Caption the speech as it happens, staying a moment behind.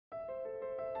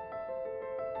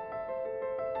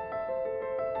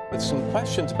With some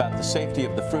questions about the safety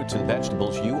of the fruits and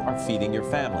vegetables you are feeding your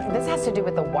family. This has to do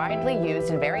with the widely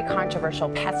used and very controversial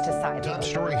pesticide. Top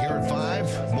story here at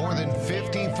 5. More than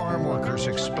 50 farm workers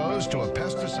exposed to a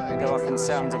pesticide. There are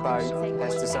concerns about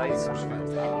pesticides.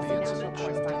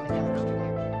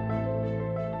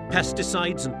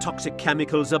 Pesticides and toxic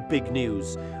chemicals are big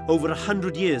news. Over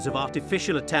 100 years of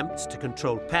artificial attempts to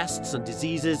control pests and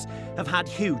diseases have had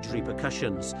huge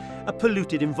repercussions. A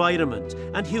polluted environment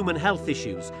and human health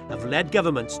issues have led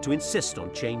governments to insist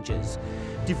on changes.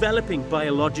 Developing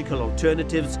biological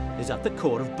alternatives is at the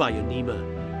core of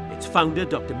Bionema. Its founder,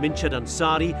 Dr. Minshad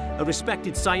Ansari, a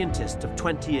respected scientist of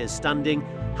 20 years standing,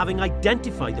 having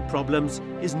identified the problems,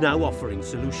 is now offering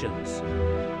solutions.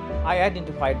 I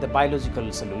identified the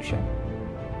biological solution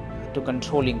to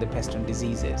controlling the pests and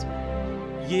diseases.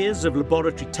 Years of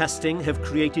laboratory testing have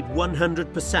created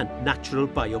 100% natural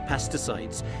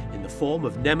biopesticides in the form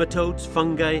of nematodes,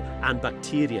 fungi and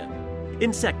bacteria.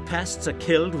 Insect pests are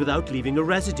killed without leaving a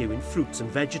residue in fruits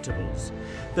and vegetables.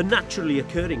 The naturally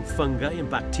occurring fungi and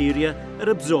bacteria are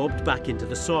absorbed back into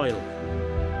the soil.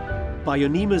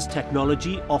 Bionema's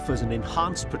technology offers an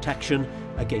enhanced protection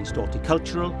against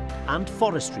horticultural and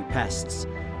forestry pests,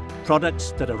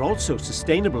 products that are also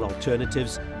sustainable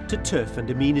alternatives to turf and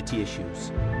amenity issues.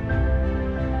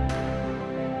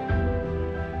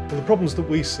 Well, the problems that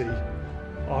we see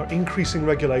are increasing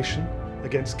regulation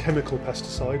against chemical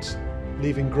pesticides,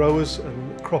 leaving growers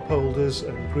and crop holders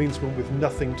and greensmen with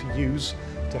nothing to use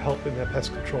to help in their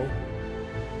pest control.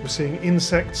 We're seeing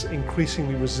insects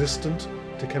increasingly resistant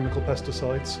to chemical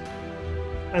pesticides,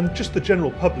 and just the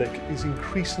general public is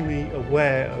increasingly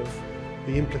aware of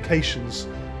the implications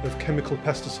of chemical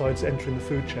pesticides entering the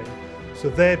food chain, so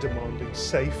they're demanding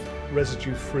safe,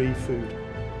 residue-free food.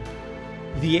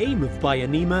 The aim of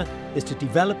Bionema is to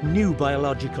develop new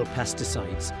biological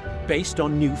pesticides based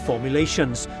on new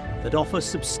formulations that offer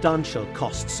substantial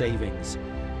cost savings.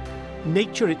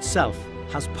 Nature itself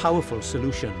has powerful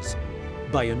solutions.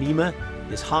 Bionema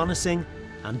is harnessing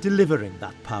and delivering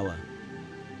that power.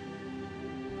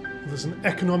 There's an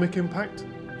economic impact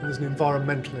and there's an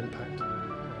environmental impact.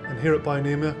 And here at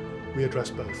Bionema, we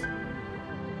address both.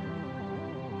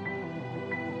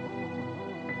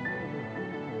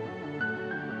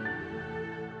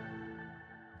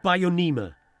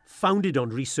 Bionema, founded on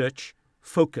research,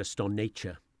 focused on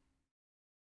nature.